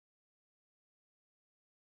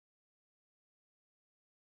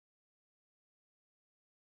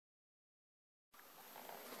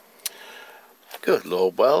Good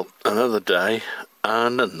Lord, well, another day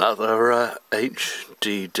and another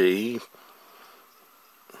HDD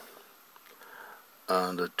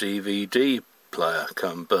and a DVD player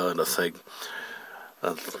come burner thing.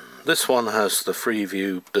 This one has the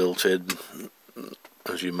Freeview built in,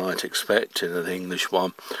 as you might expect in an English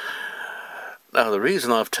one. Now the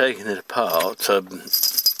reason I've taken it apart,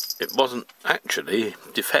 it wasn't actually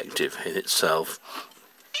defective in itself,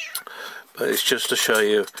 but it's just to show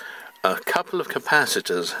you a couple of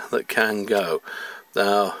capacitors that can go.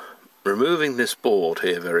 Now, removing this board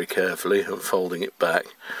here very carefully and folding it back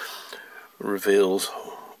reveals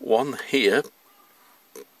one here,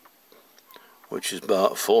 which is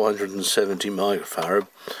about 470 microfarad,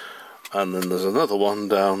 and then there's another one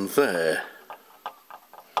down there.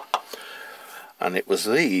 And it was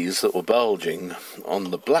these that were bulging on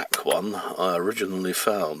the black one I originally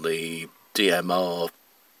found, the DMR-770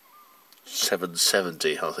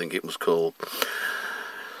 I think it was called.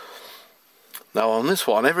 Now on this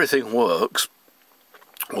one everything works,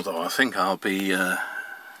 although I think I'll be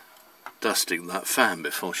dusting that fan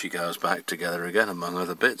before she goes back together again, among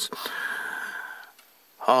other bits.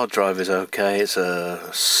 Hard drive is okay, it's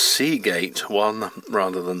a Seagate one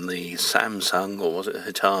rather than the Samsung, or was it a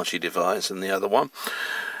Hitachi device in the other one.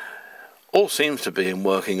 All seems to be in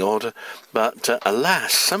working order, but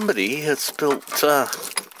alas, somebody had spilt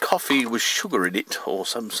coffee with sugar in it or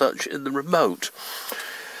some such in the remote.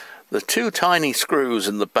 The two tiny screws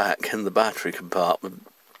in the back in the battery compartment,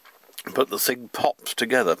 but the thing pops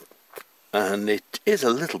together, and it is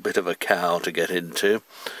a little bit of a cow to get into.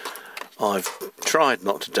 I've tried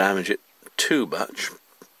not to damage it too much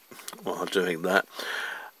while doing that,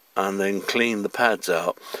 and then clean the pads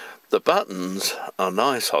out. The buttons are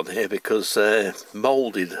nice on here because they're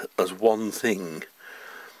moulded as one thing,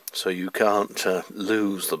 so you can't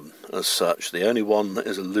lose them as such. The only one that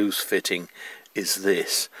is a loose fitting is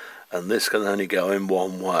this, and this can only go in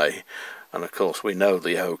one way. And of course we know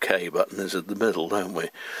the OK button is in the middle, don't we?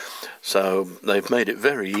 So they've made it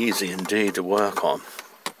very easy indeed to work on.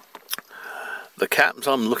 The caps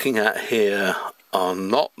I'm looking at here are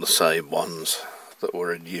not the same ones that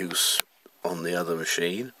were in use on the other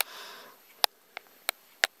machine.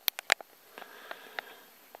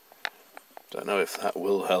 Don't know if that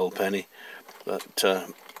will help any, but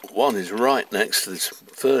one is right next to this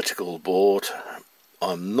vertical board.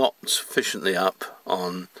 I'm not sufficiently up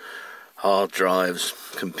on hard drives,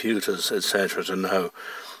 computers, etc. to know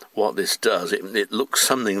what this does. It looks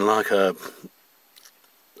something like a,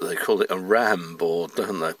 they call it a RAM board,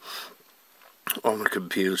 don't they, on a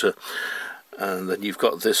computer. And then you've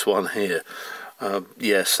got this one here.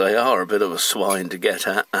 Yes, they are a bit of a swine to get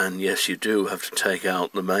at, and yes, you do have to take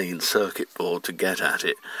out the main circuit board to get at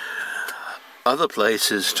it. Other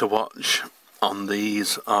places to watch on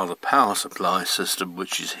these are the power supply system,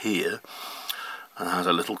 which is here, and has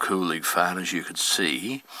a little cooling fan, as you can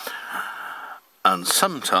see. And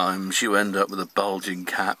sometimes you end up with a bulging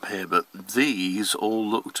cap here, but these all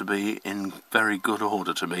look to be in very good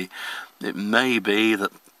order to me. It may be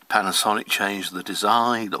that Panasonic changed the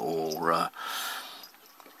design, or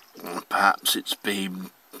perhaps it's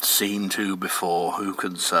been seen to before, who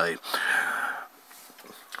can say.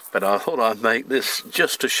 But I thought I'd make this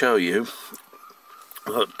just to show you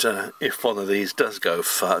that if one of these does go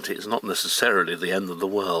fut, it's not necessarily the end of the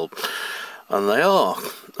world. And they are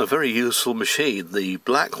a very useful machine. The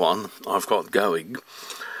black one I've got going,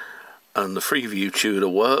 and the Freeview tuner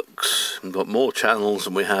works. We've got more channels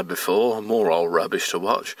than we had before, more old rubbish to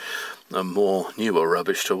watch, and more newer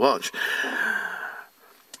rubbish to watch.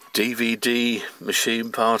 DVD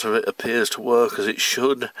machine part of it appears to work as it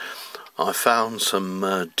should. I found some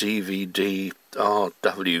DVD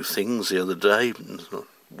RW things the other day,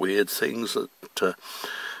 weird things that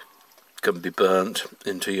can be burnt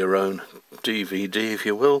into your own DVD, if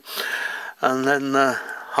you will. And then the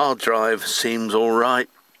hard drive seems alright.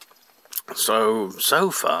 So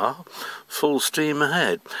far, full steam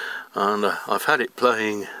ahead. And I've had it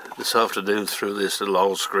playing this afternoon through this little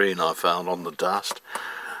old screen I found on the dust.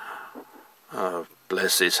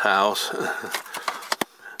 Bless this house.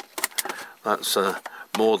 That's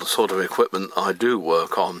more the sort of equipment I do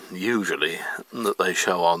work on, usually, that they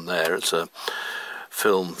show on there. It's a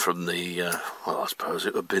film from the, well, I suppose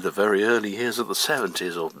it would be the very early years of the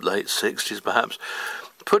 70s or late 60s perhaps.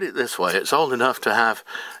 Put it this way, it's old enough to have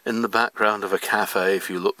in the background of a cafe, if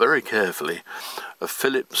you look very carefully, a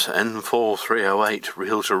Philips N4308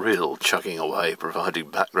 reel-to-reel chugging away,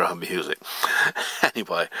 providing background music.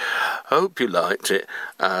 Anyway, hope you liked it,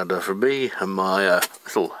 and from me and my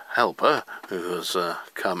little helper, who has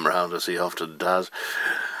come round as he often does,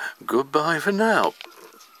 goodbye for now.